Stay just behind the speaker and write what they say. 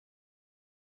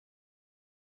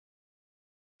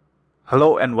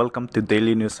Hello and welcome to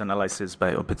Daily News Analysis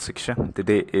by UPSC.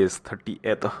 Today is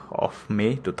 30th of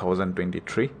May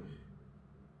 2023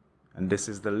 and this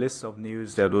is the list of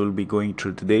news that we'll be going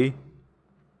through today.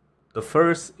 The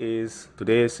first is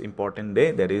today's important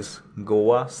day, that is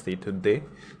Goa Statehood Day.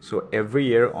 So every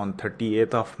year on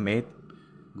 30th of May,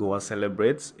 Goa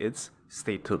celebrates its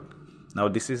statehood. Now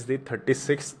this is the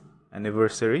 36th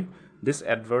anniversary. This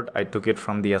advert, I took it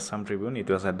from the Assam Tribune. It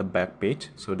was at the back page.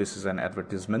 So this is an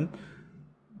advertisement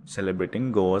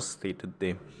celebrating Goa's statehood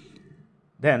day.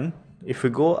 Then, if we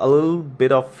go a little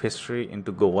bit of history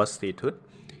into Goa's statehood,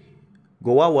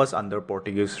 Goa was under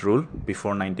Portuguese rule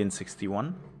before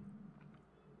 1961.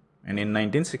 And in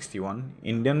 1961,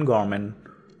 Indian government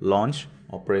launched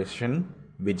Operation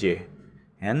Vijay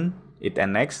and it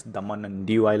annexed Daman and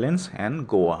Diu Islands and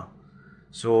Goa.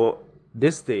 So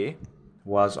this day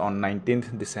was on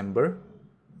 19th December.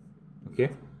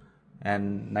 Okay.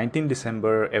 And 19th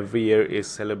December every year is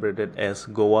celebrated as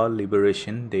Goa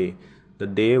Liberation Day, the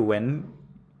day when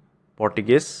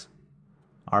Portuguese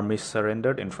army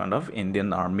surrendered in front of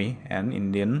Indian army and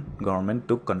Indian government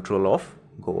took control of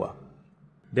Goa.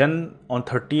 Then on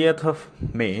 30th of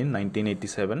May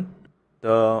 1987,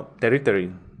 the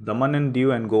territory, Daman and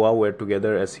Diu and Goa were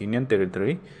together as Union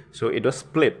territory, so it was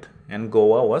split and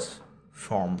Goa was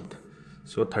formed.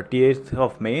 So 38th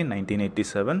of May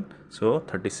 1987, so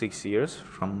 36 years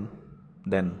from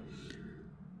then.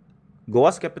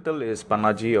 Goa's capital is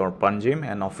Panaji or Panjim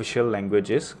and official language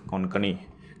is Konkani.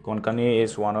 Konkani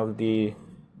is one of the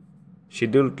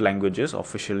scheduled languages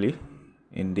officially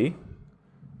in the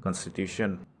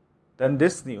constitution. Then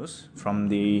this news from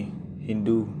the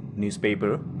Hindu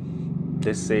newspaper,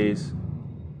 this says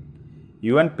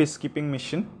UN Peacekeeping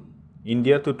Mission,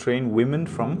 India to train women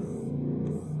from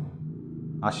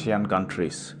ASEAN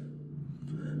countries.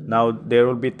 Now there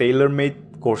will be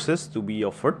tailor-made courses to be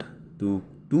offered to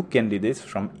 2 candidates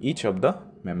from each of the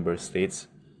member states.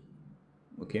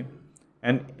 Okay,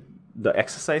 and the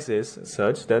exercise is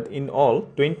such that in all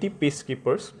 20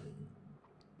 peacekeepers,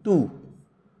 2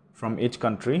 from each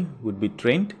country would be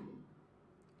trained,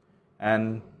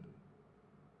 and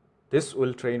this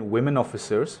will train women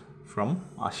officers from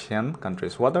ASEAN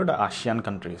countries. What are the ASEAN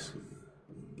countries?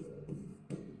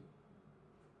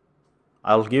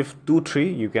 I'll give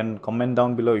 2-3. You can comment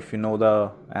down below if you know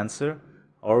the answer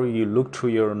or you look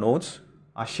through your notes.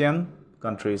 ASEAN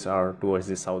countries are towards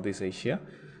the Southeast Asia.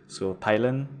 So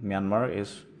Thailand, Myanmar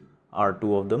are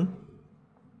 2 of them.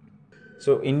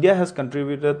 So India has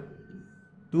contributed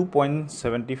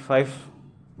 2.75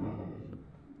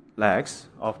 lakhs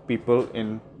of people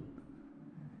in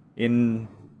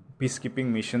peacekeeping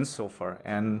missions so far,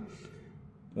 and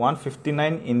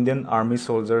 159 Indian army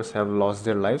soldiers have lost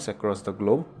their lives across the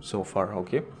globe so far.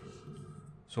 Okay,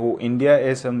 so India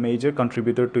is a major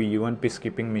contributor to UN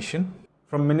peacekeeping mission.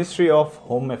 From Ministry of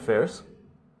Home Affairs,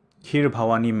 Kheer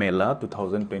Bhawani Mela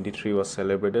 2023 was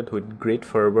celebrated with great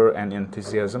fervor and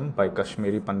enthusiasm by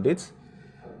Kashmiri Pandits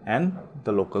and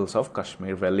the locals of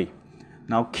Kashmir Valley.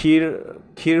 Now Kheer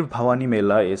Bhawani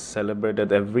Mela is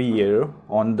celebrated every year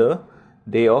on the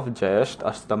day of Jayasht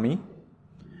Ashtami,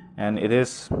 and it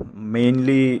is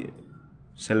mainly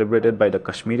celebrated by the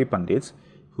Kashmiri Pandits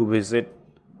who visit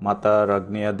Mata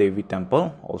Ragniya Devi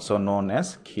temple, also known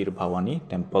as Kheer Bhawani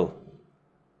temple.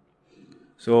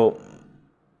 So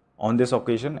on this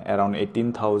occasion, around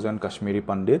 18,000 Kashmiri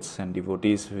Pandits and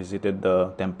devotees visited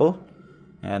the temple,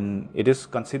 and it is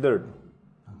considered,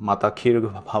 Mata Kheer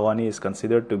Bhawani is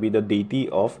considered to be the deity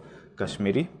of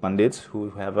Kashmiri Pandits who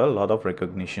have a lot of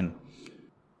recognition.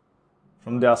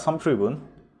 From the Assam Tribune,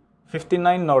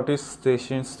 59 Northeast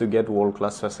stations to get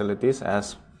world-class facilities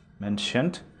as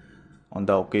mentioned on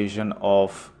the occasion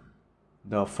of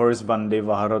the first Vande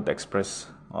Bharat Express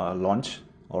launch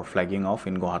or flagging off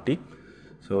in Guwahati.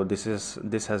 So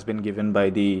this has been given by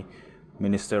the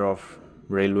Minister of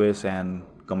Railways and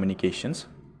Communications.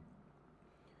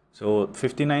 So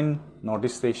 59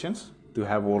 Northeast stations to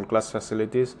have world-class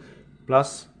facilities,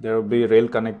 plus there will be rail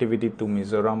connectivity to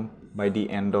Mizoram by the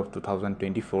end of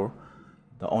 2024.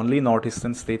 The only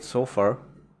northeastern state so far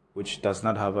which does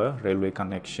not have a railway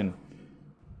connection.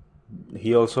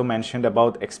 He also mentioned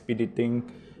about expediting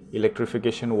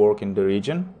electrification work in the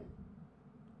region,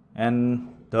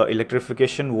 and the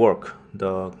electrification work,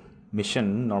 the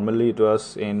mission, normally it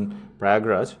was in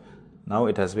Prayagraj, now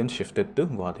it has been shifted to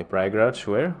Guwahati. Prayagraj,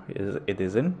 where it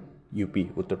is in UP,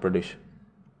 Uttar Pradesh.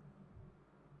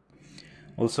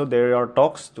 Also there are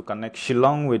talks to connect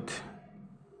Shillong with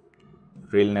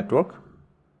rail network.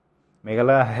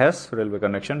 Mela has railway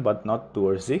connection but not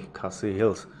towards the Khasi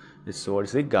Hills, it's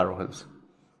towards the Garo Hills.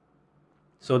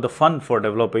 So the fund for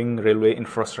developing railway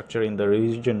infrastructure in the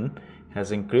region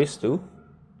has increased to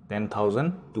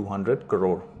 10,200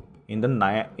 crore in the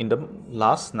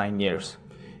last 9 years,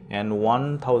 and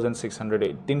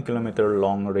 1,618 kilometer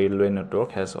long railway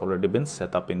network has already been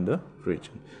set up in the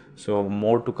region. So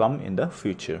more to come in the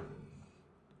future.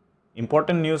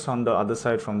 Important news on the other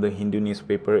side from the Hindu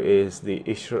newspaper is the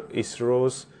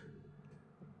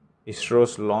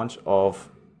ISRO's launch of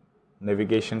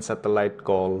navigation satellite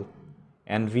called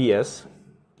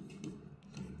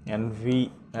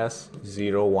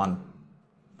NVS-01.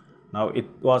 Now it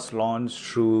was launched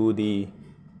through the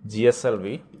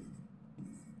GSLV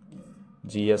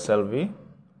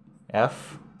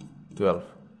F-12.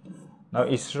 Now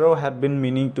ISRO had been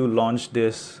meaning to launch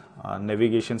this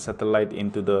navigation satellite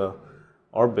into the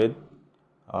orbit,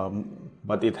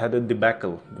 but it had a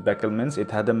debacle. Debacle means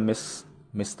it had a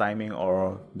mistiming,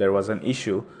 or there was an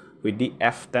issue with the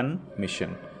F-10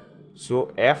 mission.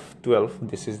 So F-12,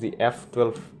 this is the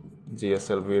F-12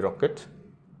 GSLV rocket,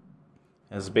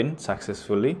 has been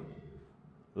successfully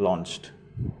launched.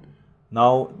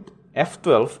 Now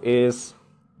GSLV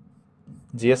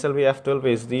F-12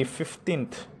 is the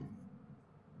 15th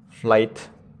flight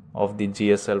of the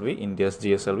GSLV, India's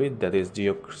GSLV, that is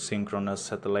Geosynchronous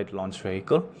Satellite Launch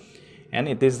Vehicle, and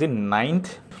it is the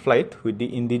 9th flight with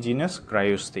the indigenous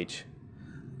cryo stage.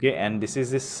 Okay, and this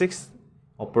is the 6th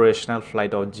operational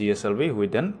flight of GSLV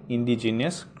with an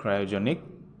indigenous cryogenic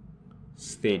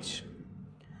stage.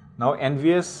 Now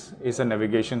NVS is a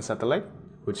navigation satellite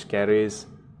which carries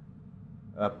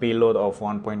a payload of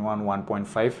 1.1,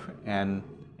 1.5 and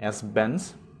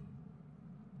S-bands,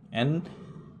 and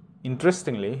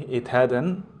interestingly it had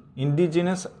an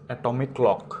indigenous atomic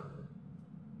clock.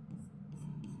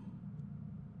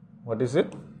 What is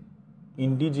it?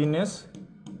 Indigenous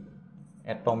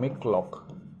atomic clock.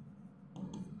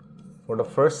 For the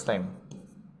first time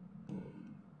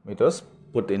it was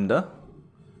put in the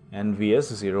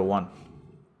NVS-01.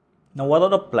 Now what are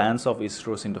the plans of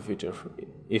ISRO in the future?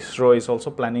 ISRO is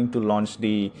also planning to launch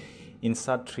the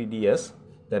INSAT 3DS,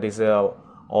 that is a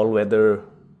all-weather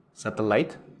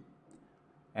satellite,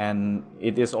 and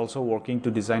it is also working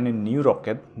to design a new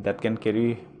rocket that can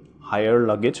carry higher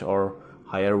luggage or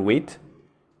higher weight,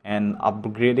 and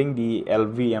upgrading the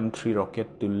LVM-3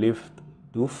 rocket to lift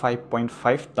to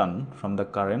 5.5 ton from the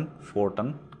current 4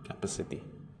 ton capacity.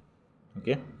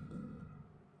 Okay.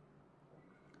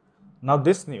 Now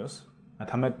this news,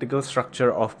 mathematical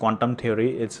structure of quantum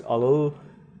theory, it's a little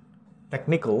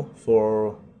technical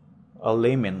for a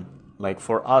layman. Like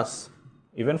for us,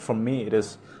 even for me, it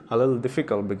is a little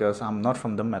difficult because I'm not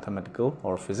from the mathematical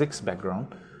or physics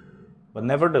background. But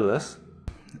nevertheless,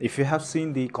 if you have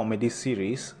seen the comedy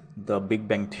series, The Big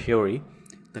Bang Theory,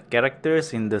 the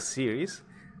characters in the series,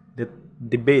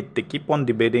 they keep on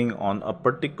debating on a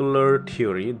particular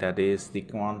theory, that is the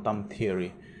quantum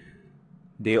theory.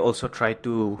 They also try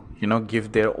to,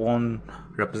 give their own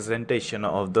representation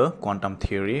of the quantum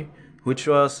theory, which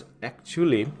was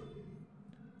actually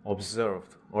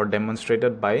observed or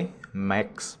demonstrated by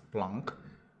Max Planck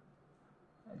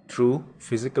through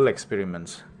physical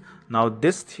experiments. Now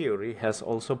this theory has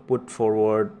also put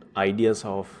forward ideas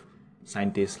of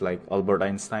scientists like Albert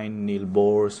Einstein, Niels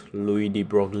Bohr, Louis de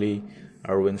Broglie,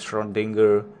 Erwin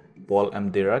Schrödinger, Paul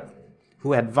M. Dirac,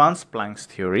 who advanced Planck's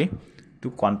theory to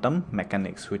quantum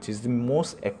mechanics, which is the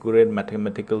most accurate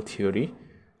mathematical theory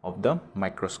of the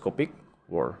microscopic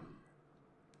world.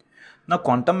 Now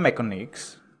quantum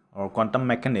mechanics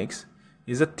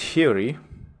is a theory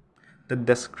that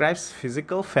describes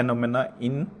physical phenomena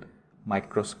in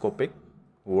microscopic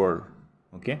world.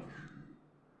 Okay.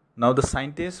 Now the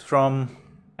scientists from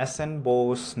S.N.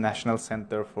 Bose National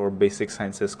Center for Basic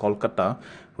Sciences, Kolkata,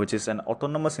 which is an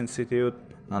autonomous institute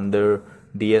under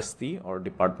DST or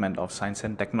Department of Science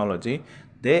and Technology,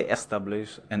 they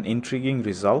established an intriguing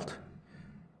result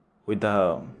with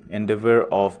the endeavor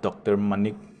of Dr.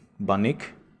 Manik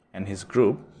Banik and his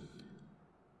group,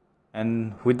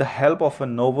 and with the help of a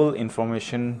novel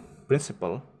information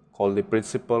principle called the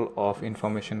principle of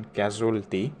information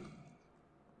causality,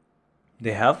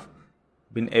 they have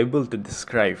been able to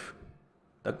describe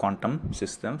the quantum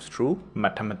systems through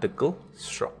mathematical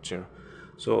structure.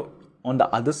 So on the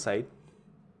other side,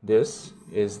 this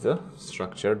is the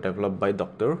structure developed by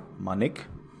Dr. Manik.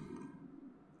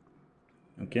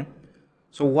 Okay,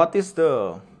 so what is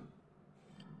the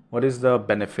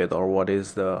benefit, or what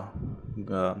is the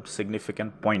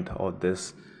significant point of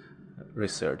this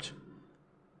research?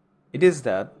 It is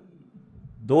that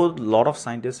though a lot of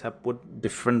scientists have put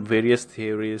various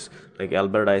theories, like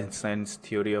Albert Einstein's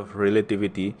theory of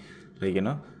relativity,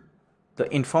 the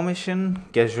information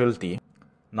causality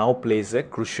now plays a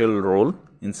crucial role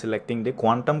in selecting the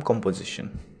quantum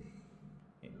composition,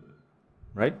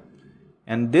 right?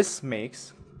 And this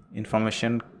makes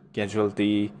information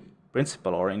causality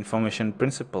principle or information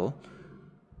principle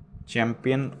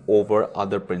champion over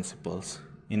other principles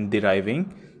in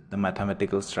deriving the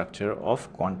mathematical structure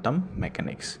of quantum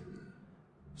mechanics.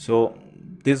 So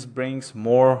this brings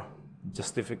more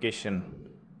justification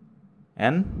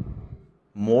and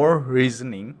more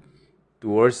reasoning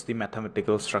towards the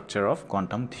mathematical structure of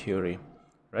quantum theory,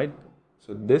 right?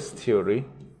 So this theory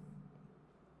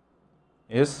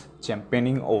is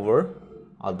championing over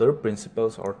other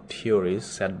principles or theories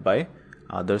set by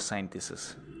other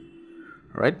scientists,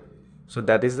 right? So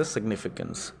that is the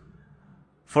significance.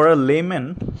 For a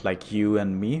layman like you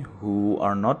and me, who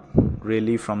are not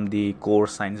really from the core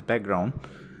science background,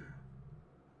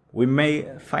 we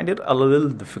may find it a little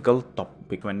difficult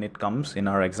topic when it comes in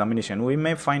our examination. We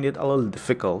may find it a little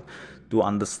difficult to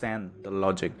understand the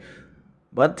logic.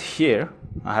 But here,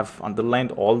 I have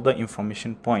underlined all the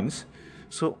information points.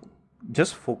 So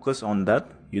just focus on that.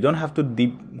 You don't have to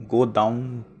go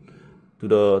down to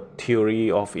the theory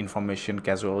of information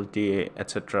causality,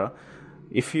 etc.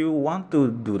 If you want to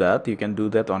do that, you can do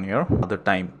that on your other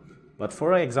time. But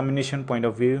for an examination point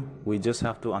of view, we just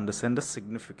have to understand the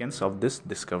significance of this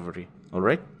discovery. All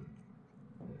right.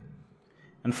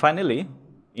 And finally,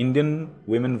 Indian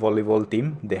women volleyball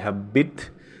team, they have beat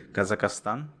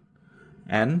Kazakhstan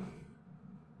and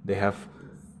they have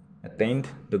attained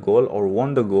the goal or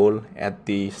won the goal at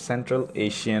the Central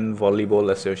Asian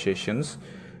Volleyball Association's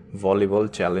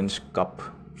Volleyball Challenge Cup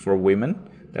for women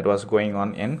that was going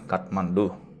on in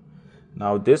Kathmandu.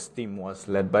 Now this team was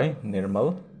led by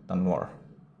Nirmal Tanwar.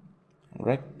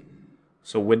 Alright.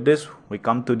 So with this, we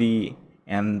come to the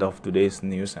end of today's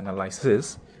news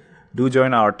analysis. Do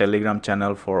join our Telegram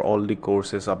channel for all the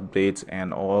courses updates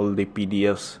and all the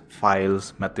PDFs,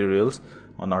 files, materials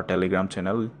on our Telegram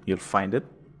channel. You'll find it.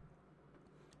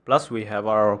 Plus, we have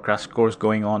our crash course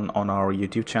going on our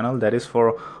YouTube channel. That is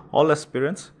for all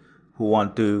aspirants who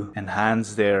want to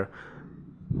enhance their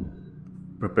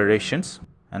preparations.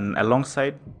 And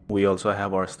alongside, we also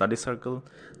have our study circle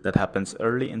that happens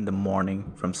early in the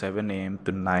morning from 7 a.m.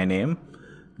 to 9 a.m.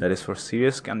 That is for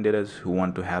serious candidates who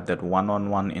want to have that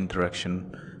one-on-one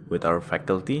interaction with our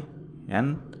faculty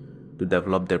and to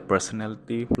develop their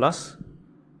personality, plus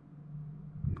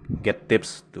get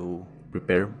tips to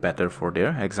prepare better for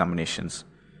their examinations.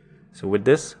 So with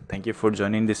this, thank you for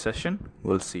joining this session.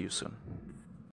 We'll see you soon.